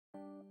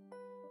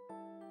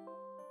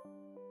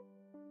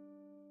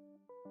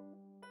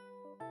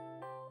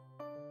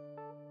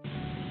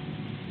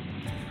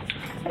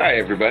Hi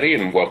everybody,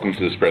 and welcome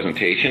to this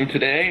presentation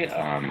today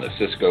on the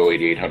Cisco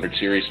 8800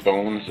 series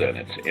phones and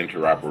its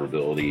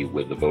interoperability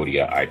with the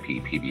Vodia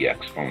IP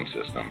PBX phone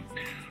system.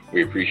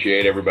 We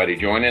appreciate everybody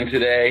joining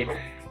today,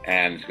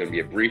 and it's going to be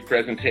a brief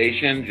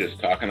presentation just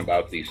talking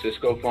about the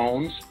Cisco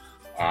phones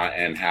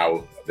and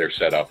how they're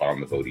set up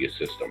on the Vodia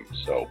system.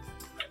 So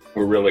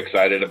we're really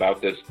excited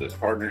about this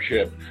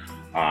partnership.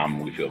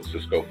 We feel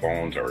Cisco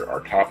phones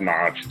are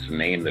top-notch. It's a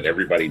name that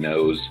everybody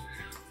knows.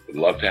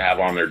 Love to have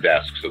on their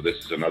desk, so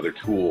this is another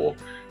tool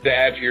to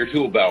add to your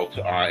tool belt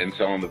in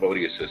selling the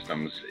Vodia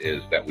systems,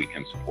 is that we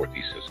can support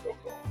these Cisco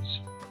phones.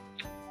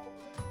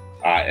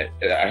 I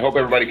hope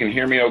everybody can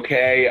hear me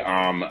okay.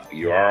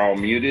 You are all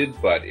muted,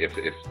 but if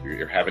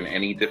you're having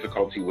any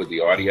difficulty with the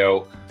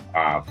audio,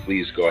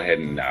 please go ahead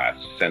and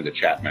send a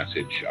chat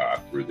message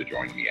through the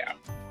Join Me app.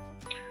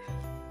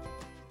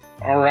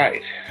 All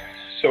right.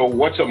 So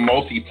what's a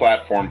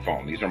multi-platform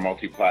phone? These are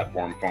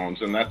multi-platform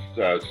phones, and that's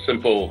a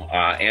simple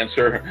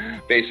answer.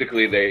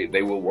 Basically,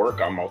 they will work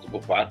on multiple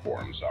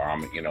platforms.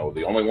 You know,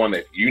 the only one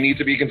that you need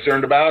to be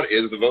concerned about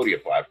is the Vodia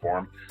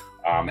platform,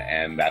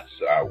 and that's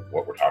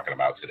what we're talking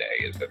about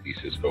today, is that these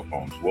Cisco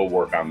phones will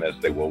work on this.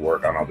 They will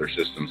work on other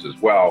systems as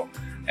well,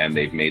 and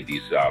they've made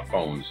these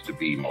phones to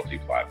be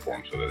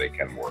multi-platform so that they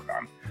can work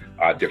on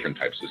different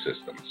types of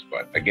systems.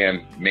 But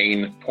again,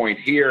 main point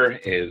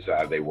here is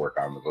they work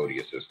on the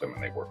Vodia system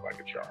and they work like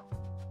a charm.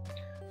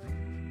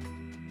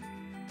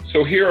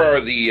 So here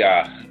are the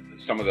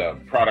some of the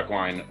product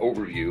line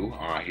overview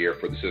here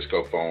for the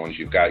Cisco phones.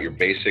 You've got your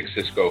basic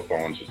Cisco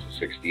phones, it's the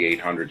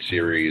 6800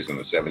 series and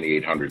the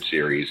 7800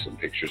 series, some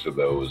pictures of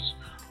those.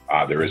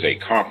 There is a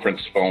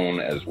conference phone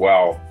as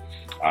well.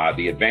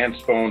 The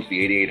advanced phones,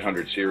 the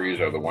 8800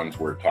 series, are the ones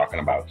we're talking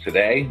about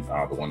today,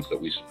 the ones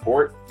that we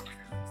support.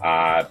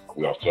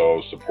 We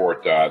also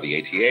support the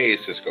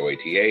ATAs, Cisco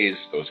ATAs.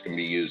 Those can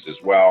be used as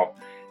well.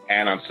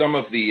 And on some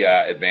of the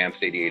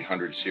advanced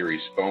 8800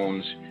 series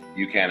phones,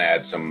 you can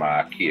add some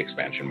key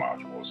expansion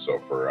modules. So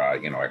for,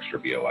 you know, extra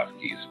VLF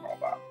keys and all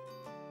that.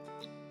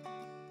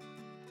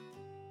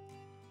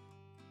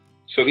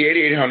 So the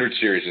 8800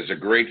 series is a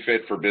great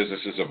fit for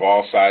businesses of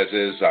all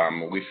sizes.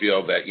 We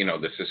feel that, you know,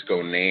 the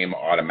Cisco name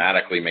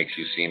automatically makes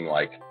you seem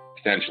like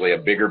potentially a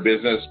bigger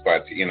business,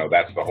 but, you know,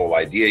 that's the whole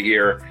idea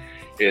here,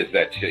 is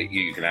that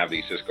you can have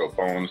these Cisco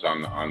phones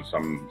on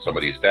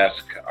somebody's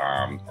desk.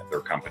 Their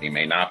company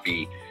may not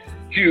be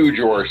huge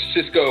or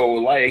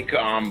Cisco-like,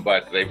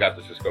 but they've got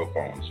the Cisco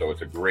phone, so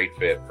it's a great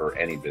fit for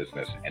any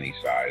business, any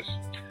size.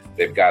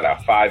 They've got a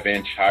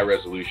 5-inch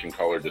high-resolution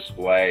color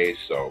display,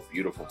 so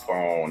beautiful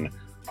phone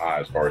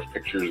as far as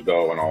pictures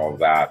go and all of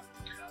that.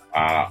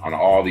 On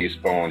all these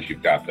phones,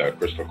 you've got the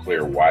crystal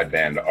clear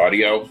wideband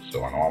audio,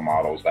 so on all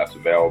models that's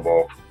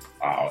available,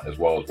 as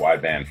well as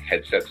wideband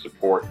headset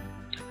support.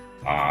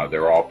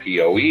 They're all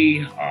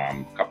PoE,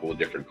 a couple of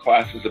different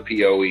classes of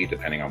PoE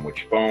depending on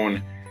which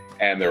phone,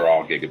 and they're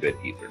all gigabit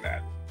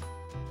Ethernet.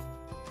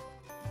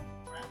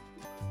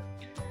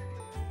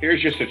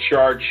 Here's just a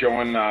chart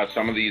showing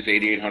some of these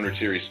 8800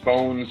 series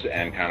phones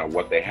and kind of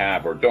what they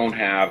have or don't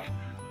have.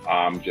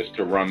 Just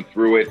to run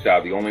through it,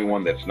 the only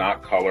one that's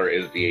not color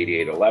is the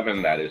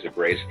 8811. That is a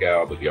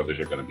grayscale, but the others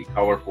are going to be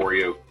color for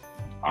you.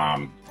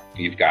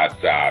 You've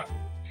got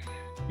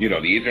you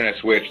know, the Ethernet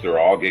switch, they're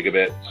all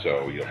gigabit,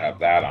 so you'll have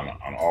that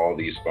on all of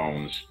these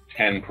phones.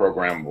 10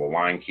 programmable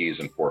line keys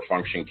and 4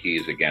 function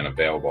keys, again,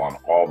 available on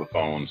all the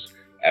phones,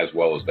 as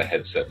well as the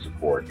headset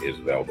support is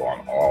available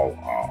on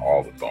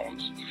all the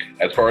phones.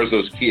 As far as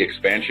those key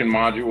expansion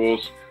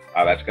modules,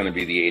 that's going to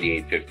be the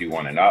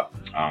 8851 and up.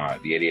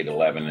 The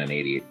 8811 and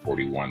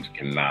 8841s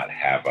cannot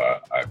have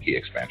a key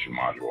expansion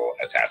module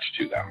attached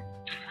to them.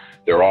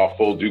 They're all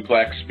full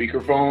duplex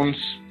speakerphones,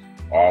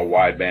 all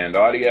wideband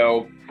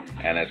audio.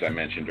 And as I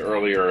mentioned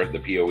earlier, the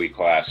PoE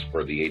class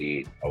for the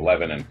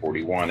 8811 and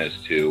 41 is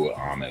 2,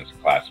 and it's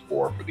class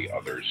 4 for the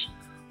others,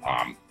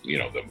 you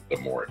know, the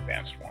more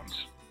advanced ones.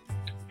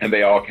 And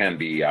they all can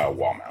be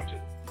wall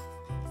mounted.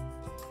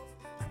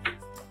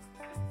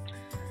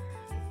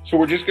 So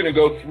we're just going to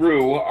go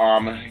through,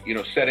 you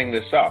know, setting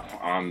this up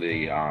on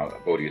the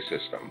Vodia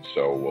system.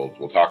 So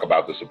we'll talk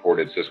about the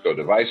supported Cisco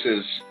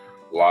devices,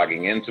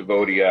 logging into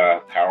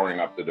Vodia, powering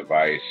up the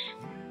device,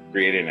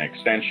 creating an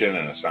extension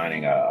and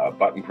assigning a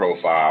button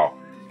profile,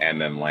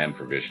 and then LAN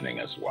provisioning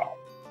as well.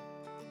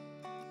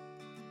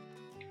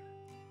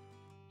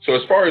 So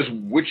as far as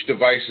which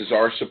devices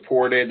are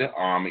supported,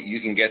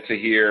 you can get to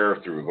here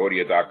through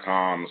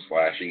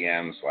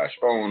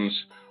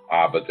vodia.com/en/phones,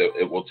 but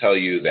it will tell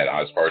you that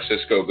as far as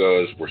Cisco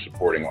goes, we're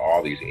supporting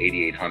all these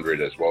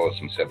 8800 as well as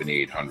some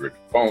 7800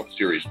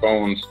 series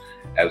phones,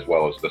 as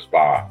well as the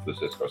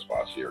Cisco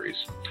SPA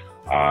series.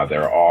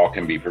 They're all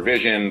can be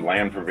provisioned,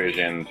 LAN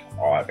provisioned,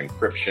 all have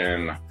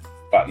encryption,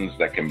 buttons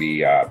that can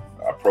be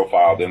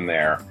profiled in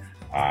there,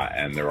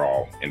 and they're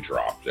all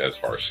interoperable as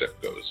far as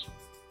SIP goes.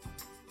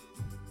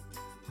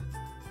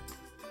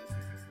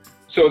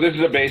 So this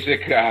is a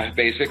basic.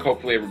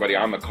 Hopefully everybody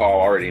on the call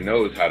already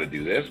knows how to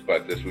do this,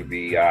 but this would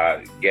be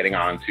getting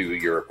onto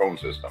your phone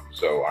system.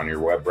 So on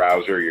your web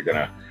browser, you're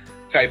gonna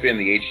type in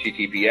the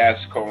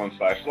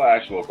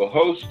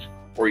https://localhost,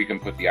 or you can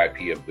put the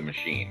IP of the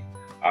machine.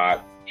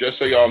 Just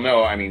so y'all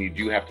know, I mean, you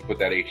do have to put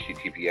that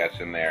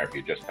HTTPS in there. If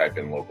you just type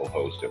in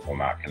localhost, it will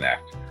not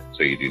connect.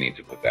 So you do need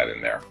to put that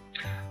in there.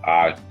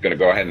 Going to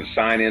go ahead and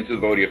sign into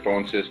the Vodia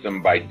phone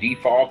system. By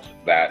default,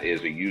 that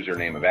is a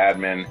username of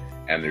admin,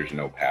 and there's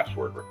no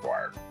password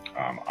required.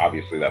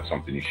 Obviously, that's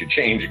something you should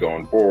change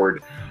going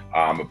forward,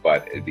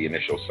 but the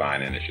initial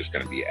sign-in is just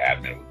going to be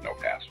admin with no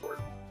password.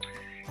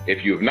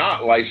 If you have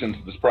not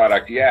licensed this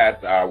product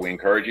yet, we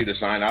encourage you to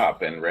sign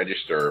up and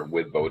register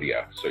with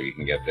Vodia. So you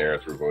can get there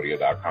through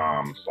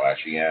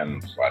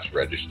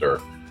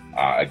vodia.com/en/register.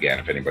 Again,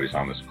 if anybody's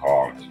on this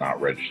call and has not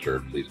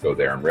registered, please go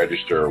there and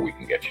register. We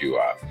can get you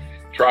a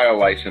trial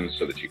license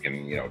so that you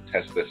can,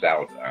 test this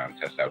out,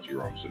 test out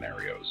your own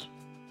scenarios.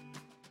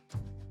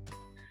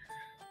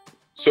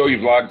 So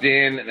you've logged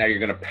in. Now you're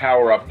going to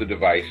power up the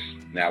device.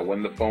 Now,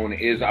 when the phone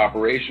is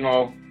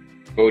operational,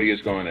 Vodia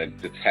is going to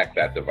detect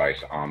that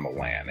device on the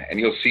LAN. And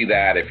you'll see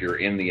that if you're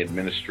in the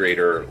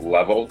administrator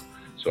level,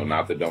 so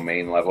not the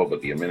domain level, but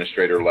the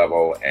administrator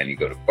level, and you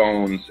go to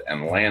phones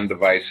and LAN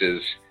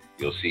devices,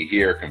 you'll see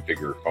here,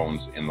 configure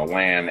phones in the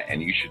LAN,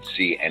 and you should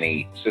see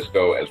any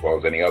Cisco as well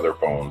as any other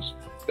phones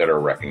that are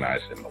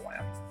recognized in the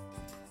LAN.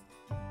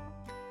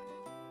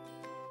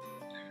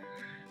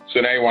 So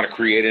now you want to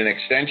create an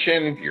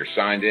extension. You're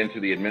signed into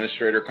the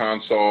administrator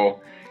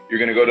console. You're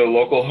going to go to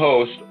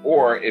localhost,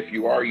 or if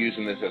you are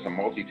using this as a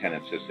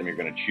multi-tenant system, you're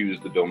going to choose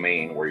the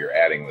domain where you're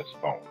adding this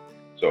phone.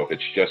 So if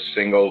it's just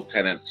single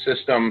tenant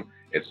system,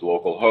 it's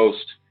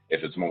localhost.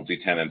 If it's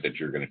multi-tenant, that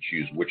you're going to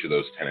choose which of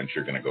those tenants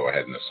you're going to go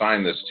ahead and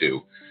assign this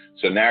to.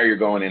 So now you're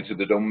going into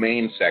the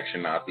domain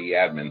section, not the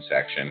admin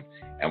section.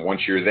 And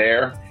once you're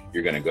there,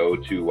 you're going to go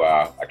to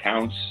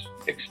accounts,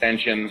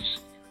 extensions,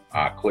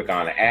 click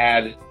on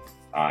add,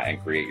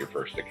 and create your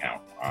first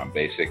account.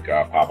 Basic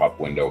pop-up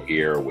window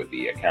here with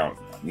the account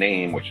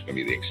name, which is going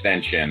to be the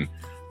extension,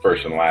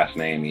 first and last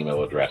name,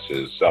 email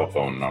addresses, cell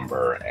phone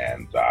number,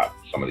 and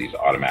some of these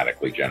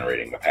automatically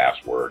generating the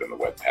password and the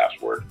web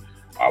password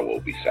will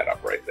be set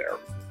up right there.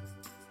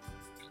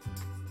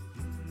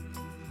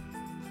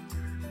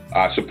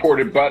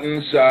 Supported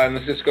buttons in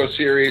the Cisco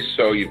series,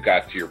 so you've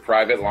got your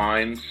private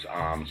lines,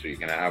 so you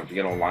can have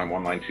line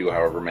 1, line 2,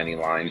 however many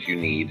lines you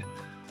need.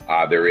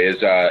 There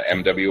is a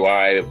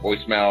MWI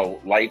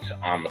voicemail light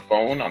on the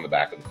phone, on the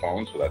back of the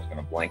phone, so that's going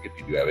to blink if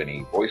you do have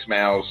any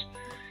voicemails.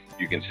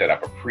 You can set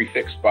up a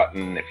prefix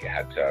button if you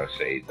had to,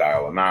 say,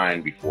 dial a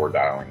 9 before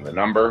dialing the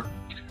number.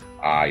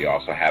 You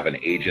also have an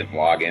agent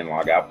login,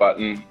 logout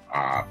button,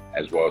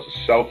 as well as a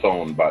cell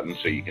phone button,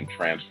 so you can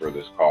transfer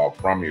this call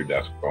from your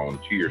desk phone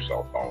to your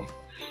cell phone.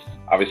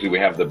 Obviously, we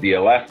have the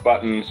BLF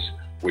buttons,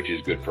 which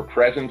is good for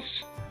presence,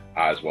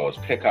 as well as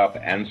pickup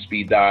and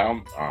speed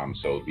dial.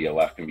 So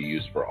BLF can be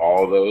used for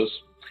all of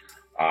those.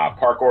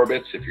 Park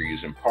orbits, if you're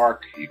using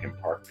park, you can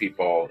park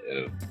people,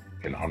 you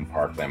can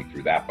unpark them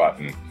through that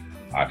button.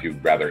 If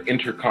you'd rather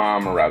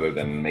intercom rather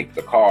than make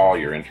the call,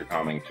 you're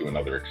intercomming to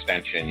another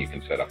extension, you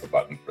can set up a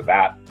button for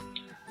that.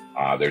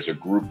 There's a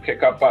group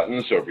pickup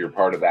button, so if you're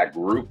part of that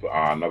group,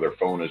 another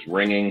phone is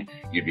ringing,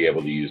 you'd be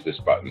able to use this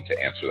button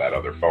to answer that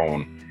other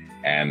phone.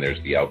 And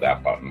there's the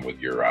LDAP button with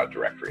your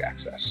directory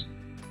access.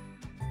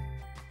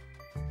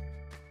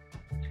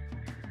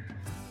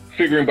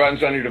 Configuring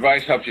buttons on your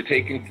device helps you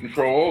take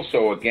control.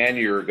 So again,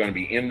 you're going to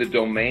be in the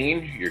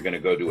domain. You're going to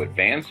go to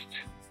advanced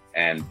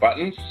and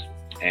buttons,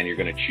 and you're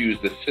going to choose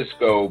the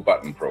Cisco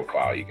button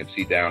profile. You can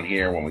see down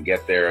here when we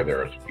get there, there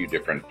are a few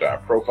different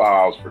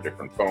profiles for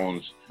different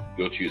phones.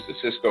 You'll choose the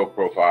Cisco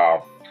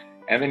profile,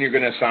 and then you're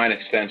going to assign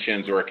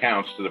extensions or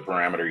accounts to the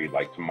parameter you'd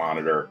like to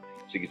monitor.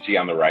 So you can see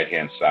on the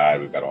right-hand side,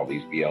 we've got all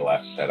these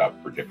BLFs set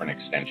up for different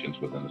extensions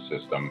within the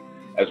system,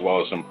 as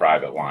well as some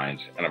private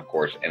lines. And of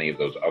course, any of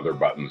those other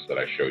buttons that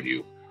I showed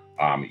you,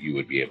 you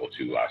would be able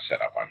to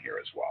set up on here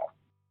as well.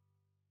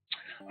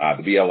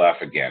 The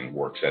BLF, again,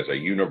 works as a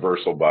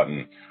universal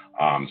button.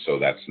 So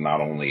that's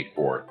not only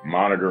for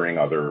monitoring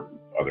other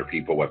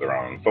people, whether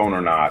on the phone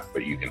or not,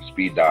 but you can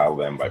speed dial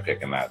them by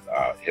picking that,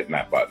 hitting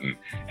that button,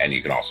 and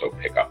you can also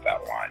pick up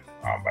that line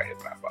by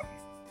hitting that button.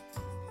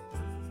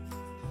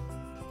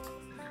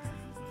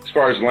 As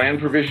far as LAN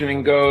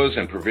provisioning goes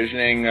and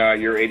provisioning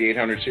your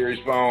 8800 series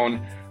phone,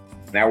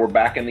 now we're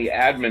back in the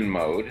admin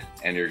mode,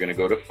 and you're going to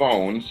go to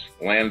phones,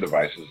 LAN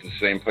devices, the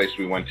same place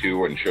we went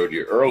to and showed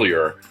you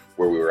earlier,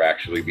 where we were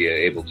actually being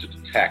able to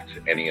detect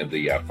any of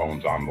the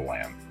phones on the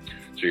LAN.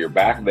 So you're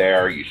back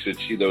there. You should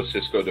see those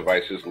Cisco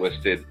devices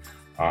listed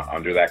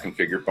under that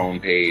configure phone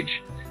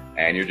page,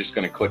 and you're just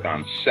going to click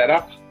on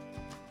setup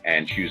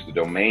and choose the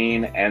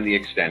domain and the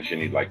extension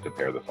you'd like to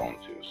pair the phone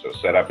to. So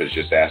setup is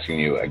just asking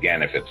you,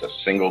 again, if it's a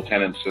single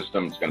tenant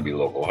system, it's going to be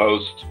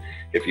localhost.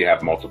 If you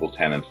have multiple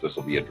tenants, this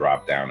will be a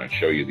drop down and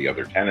show you the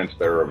other tenants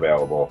that are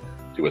available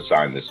to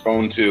assign this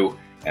phone to.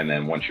 And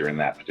then once you're in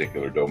that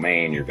particular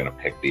domain, you're going to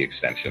pick the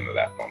extension that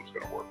that phone's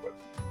going to work with.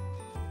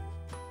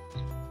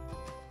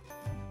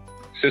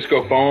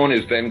 Cisco phone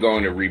is then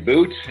going to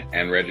reboot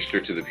and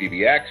register to the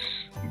PBX.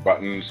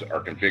 Buttons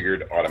are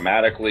configured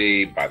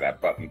automatically by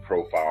that button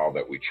profile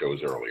that we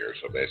chose earlier.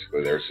 So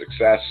basically there's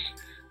success.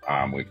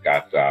 We've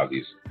got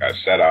these guys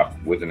set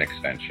up with an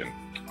extension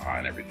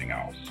and everything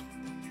else.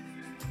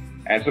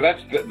 And so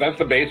that's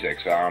the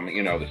basics.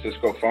 You know, the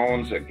Cisco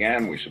phones,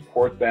 again, we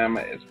support them.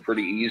 It's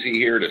pretty easy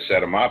here to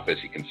set them up,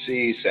 as you can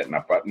see, setting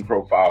up button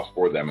profiles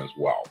for them as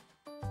well.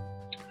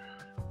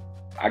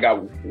 I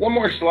got one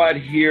more slide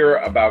here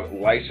about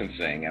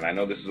licensing, and I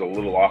know this is a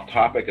little off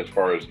topic as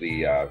far as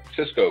the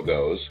Cisco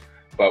goes,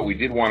 but we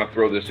did want to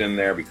throw this in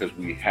there because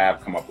we have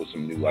come up with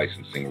some new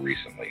licensing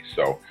recently.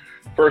 So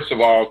first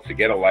of all, to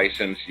get a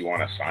license, you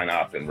want to sign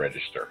up and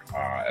register.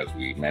 As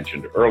we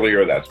mentioned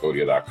earlier, that's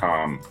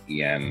vodia.com,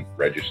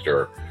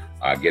 register,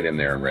 get in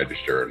there and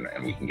register,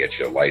 and we can get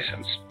you a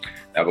license.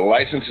 Now, the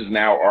licenses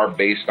now are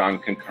based on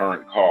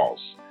concurrent calls.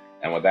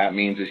 And what that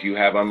means is you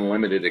have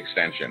unlimited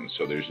extensions.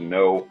 So there's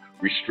no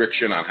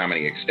restriction on how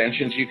many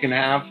extensions you can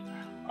have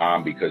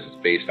because it's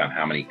based on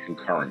how many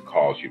concurrent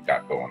calls you've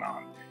got going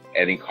on.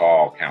 Any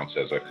call counts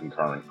as a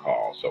concurrent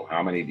call. So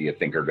how many do you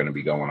think are going to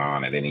be going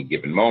on at any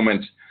given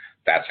moment?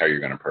 That's how you're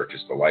going to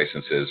purchase the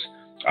licenses,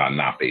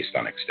 not based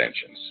on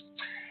extensions.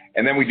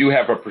 And then we do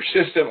have a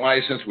persistent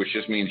license, which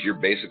just means you're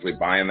basically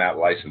buying that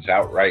license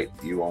outright.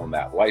 You own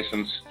that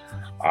license.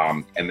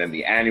 And then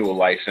the annual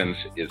license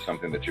is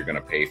something that you're going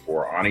to pay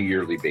for on a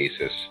yearly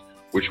basis,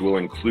 which will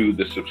include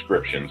the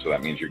subscription. So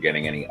that means you're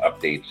getting any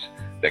updates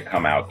that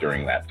come out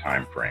during that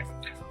time frame.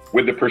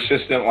 With the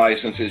persistent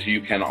licenses,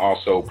 you can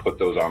also put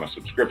those on a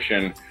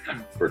subscription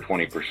for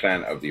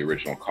 20% of the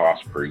original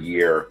cost per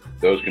year.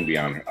 Those can be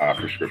on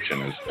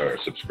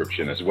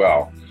subscription as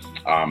well,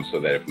 so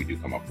that if we do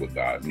come up with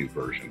new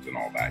versions and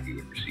all that, you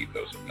would receive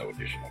those at no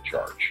additional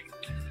charge.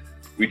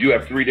 We do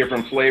have 3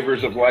 different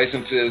flavors of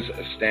licenses: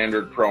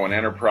 Standard, Pro, and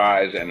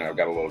Enterprise, and I've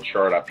got a little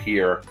chart up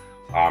here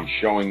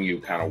showing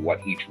you kind of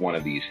what each one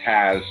of these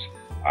has.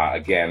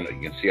 Again,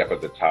 you can see up at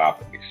the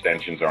top,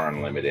 extensions are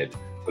unlimited.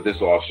 But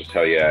this will also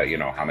tell you, you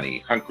know, how many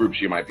hunt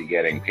groups you might be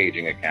getting,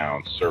 paging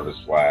accounts, service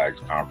flags,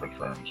 conference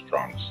rooms,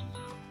 trunks,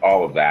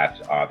 all of that.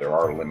 There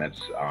are limits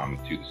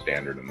to the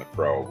Standard and the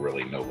Pro,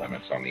 really no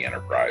limits on the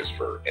Enterprise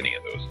for any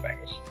of those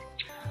things.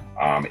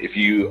 If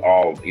you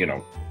all, you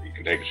know, you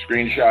can take a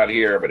screenshot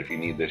here, but if you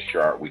need this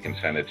chart, we can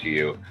send it to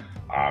you,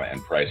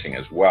 and pricing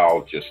as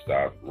well. Just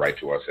write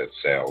to us at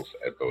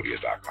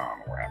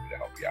sales@vodia.com, and we're happy to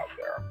help you out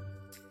there.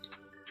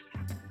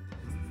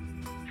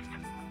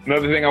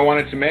 Another thing I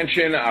wanted to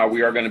mention,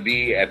 we are going to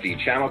be at the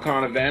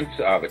ChannelCon event,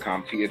 the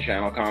CompTIA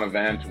ChannelCon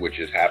event, which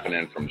is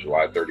happening from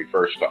July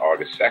 31st to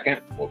August 2nd.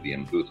 We'll be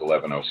in booth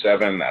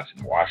 1107. That's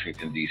in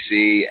Washington,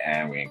 D.C.,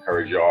 and we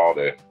encourage you all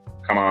to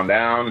come on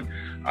down.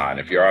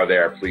 And if you are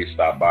there, please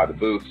stop by the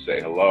booth,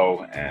 say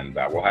hello, and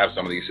we'll have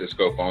some of these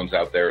Cisco phones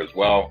out there as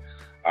well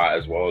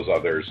as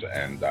others,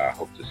 and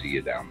hope to see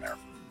you down there.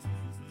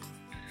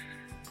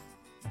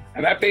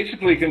 And that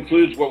basically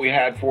concludes what we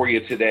had for you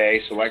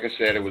today. So like I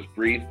said, it was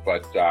brief,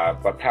 but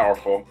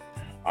powerful.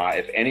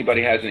 If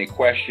anybody has any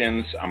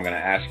questions, I'm going to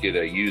ask you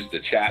to use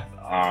the chat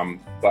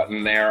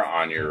button there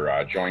on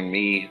your Join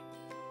Me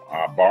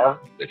bar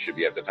that should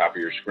be at the top of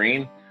your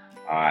screen.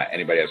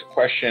 Anybody has a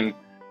question,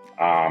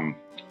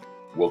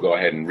 we'll go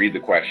ahead and read the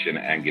question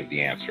and give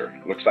the answer.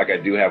 Looks like I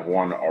do have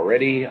one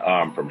already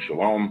from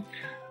Shalom.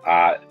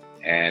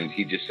 And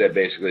he just said,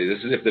 basically,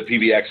 this is if the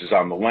PBX is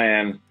on the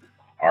LAN.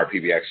 Our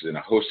PBX is in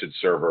a hosted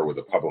server with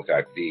a public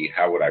IP.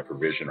 How would I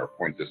provision or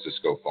point the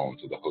Cisco phone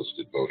to the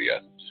hosted Vodia?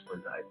 Just for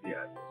the IP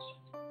address.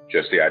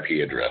 Just the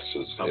IP address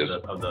Of the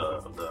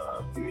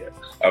PBX.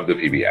 Of the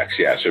PBX,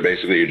 yeah. So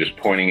basically, you're just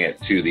pointing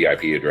it to the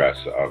IP address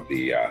of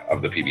the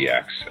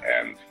PBX,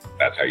 and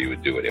that's how you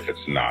would do it if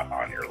it's not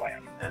on your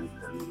LAN. And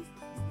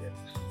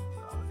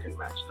PBX can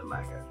match the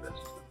MAC address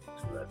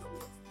to that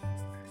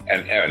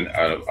domain. And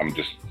I'm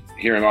just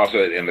hearing also,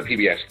 and the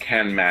PBX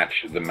can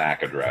match the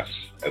MAC address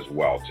as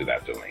well to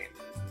that domain.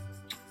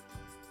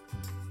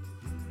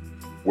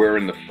 Where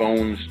in the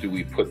phones do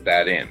we put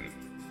that in?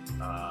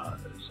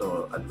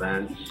 So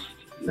advanced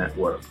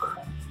network,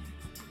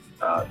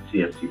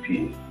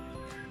 TFTP.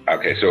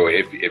 Okay, so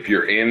if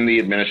you're in the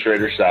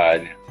administrator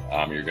side,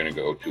 you're going to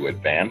go to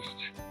advanced,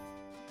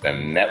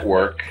 then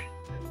network,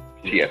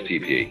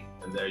 TFTP.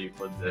 And there you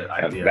put the IP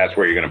address. That's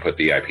where you're going to put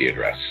the IP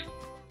address.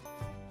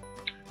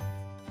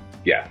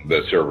 Yeah,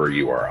 the server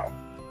URL,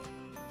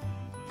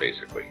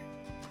 basically.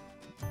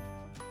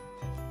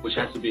 Which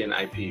has to be an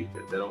IP.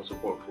 They don't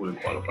support fully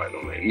qualified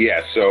domain.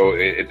 Yeah, so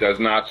it does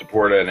not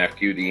support an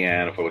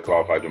FQDN, a fully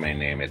qualified domain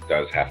name. It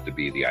does have to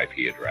be the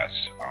IP address.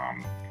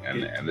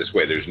 And this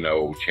way there's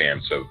no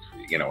chance of,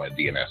 you know, a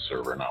DNS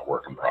server not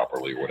working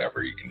properly or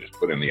whatever. You can just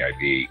put in the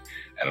IP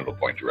and it'll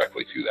point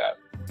directly to that.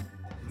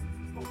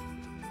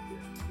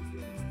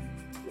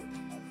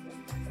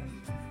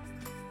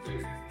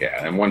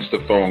 Yeah, and once the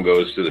phone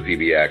goes to the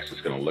PBX,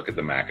 it's going to look at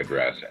the MAC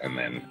address and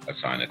then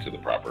assign it to the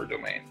proper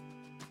domain.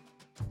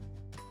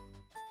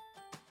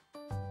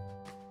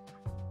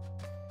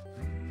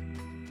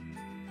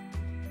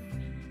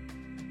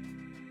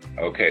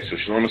 Okay, so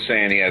Shalom is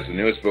saying he has the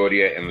newest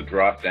Vodia. In the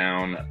drop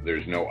down,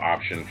 there's no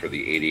option for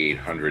the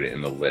 8800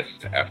 in the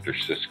list after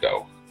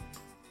Cisco.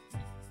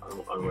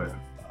 On where?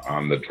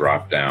 On the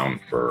drop down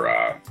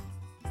for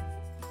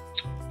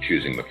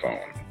choosing the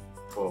phone.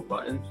 For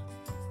buttons?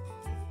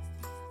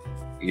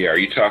 Yeah, are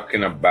you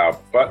talking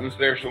about buttons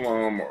there,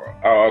 Shalom? Or,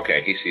 oh,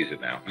 okay, he sees it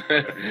now.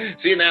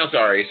 See it now,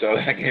 sorry, so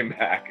that came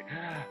back.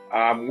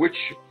 Which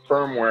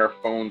firmware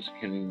phones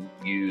can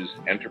use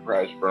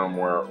enterprise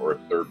firmware or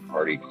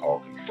third-party call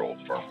control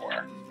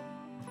firmware?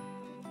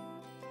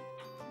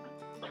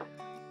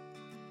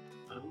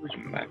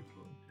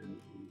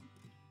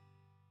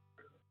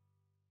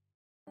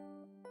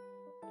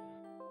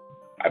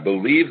 I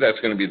believe that's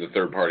going to be the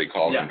third-party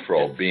call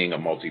control. Being a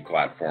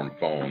multi-platform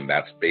phone,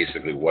 that's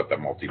basically what the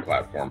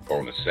multi-platform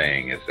phone is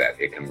saying, is that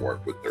it can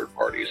work with third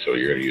parties. So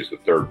you're going to use the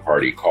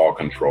third-party call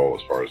control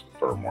as far as the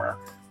firmware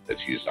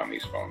that's used on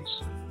these phones.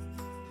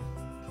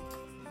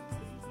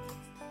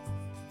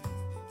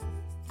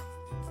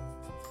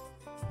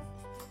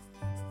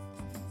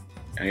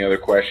 Any other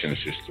questions,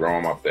 just throw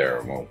them up there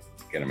and we'll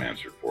get them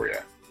answered for you.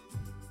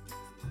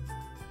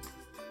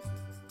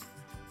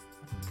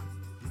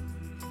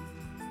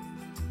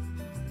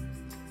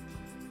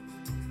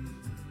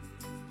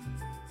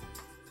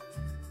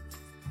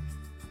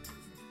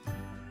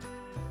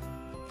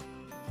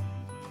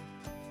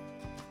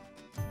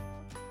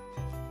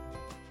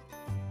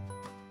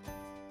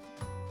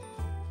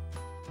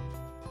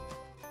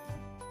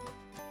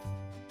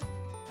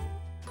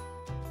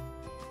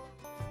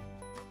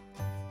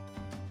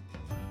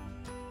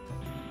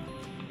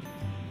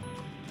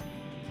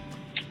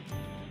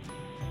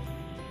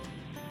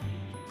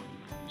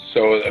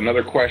 So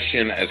another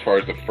question as far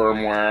as the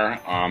firmware,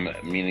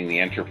 meaning the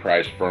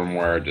enterprise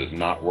firmware does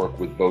not work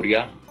with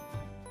Vodia?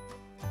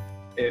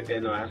 It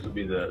has to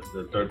be the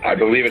third party. I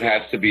believe it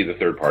has to be the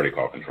third-party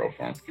call control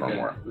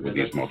firmware with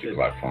these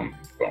multi-platform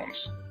phones.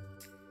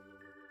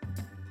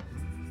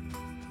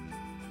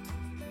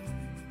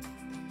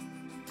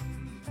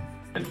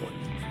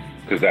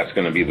 Because that's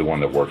going to be the one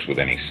that works with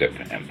any SIP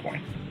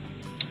endpoint,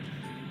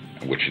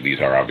 which these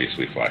are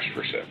obviously flashed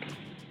for SIP.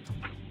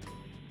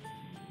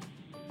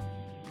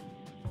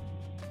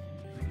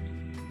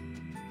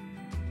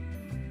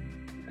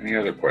 Any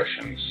other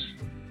questions?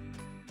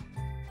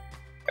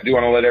 I do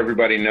want to let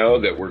everybody know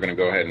that we're going to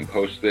go ahead and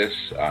post this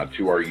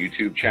to our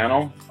YouTube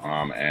channel,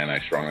 and I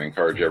strongly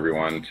encourage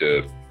everyone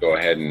to go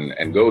ahead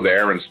and go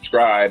there and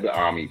subscribe.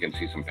 You can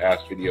see some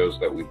past videos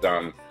that we've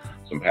done,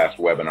 some past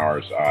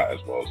webinars, as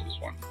well as this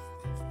one.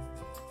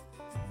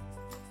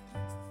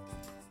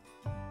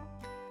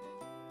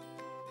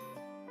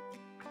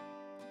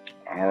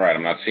 All right,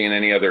 I'm not seeing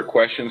any other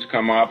questions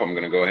come up. I'm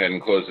going to go ahead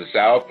and close this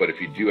out, but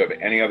if you do have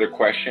any other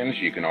questions,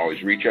 you can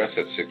always reach us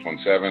at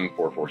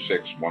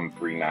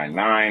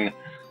 617-446-1399.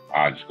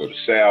 Just go to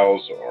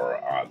sales, or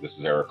this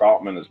is Eric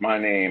Altman is my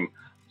name,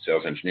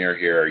 sales engineer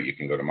here. You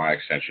can go to my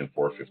extension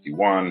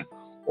 451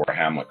 or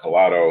Hamlet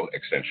Collado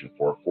extension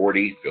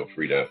 440. Feel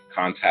free to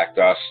contact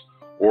us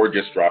or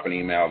just drop an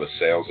email to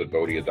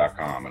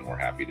sales@vodia.com, and we're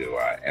happy to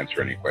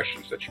answer any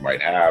questions that you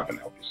might have and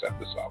help you set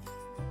this up.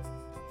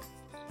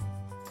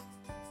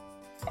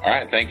 All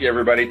right, thank you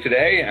everybody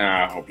today.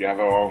 Hope you have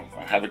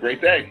a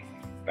great day.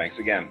 Thanks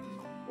again.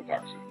 We'll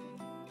talk soon.